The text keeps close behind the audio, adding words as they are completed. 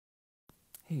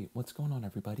Hey, what's going on,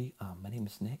 everybody? My name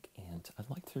is Nick, and I'd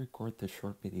like to record this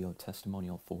short video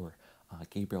testimonial for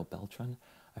Gabriel Beltran.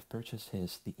 I've purchased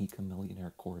the Ecom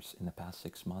Millionaire course in the past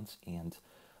 6 months, and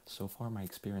so far my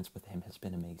experience with him has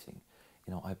been amazing.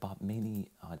 I bought many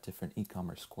different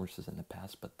e-commerce courses in the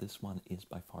past, but this one is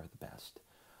by far the best.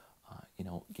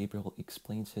 Gabriel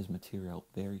explains his material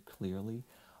very clearly.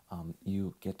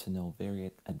 You get to know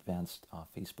very advanced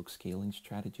Facebook scaling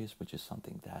strategies, which is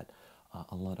something that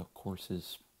a lot of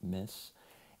courses miss.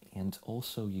 And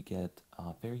also you get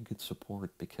very good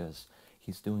support because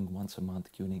he's doing once a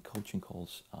month Q&A coaching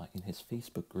calls in his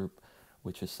Facebook group,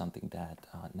 which is something that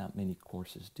not many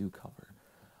courses do cover.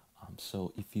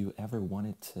 So if you ever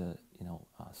wanted to,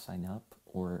 sign up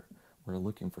or were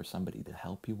looking for somebody to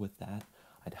help you with that,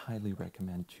 I'd highly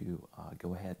recommend you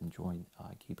go ahead and join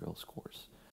Gabriel's course.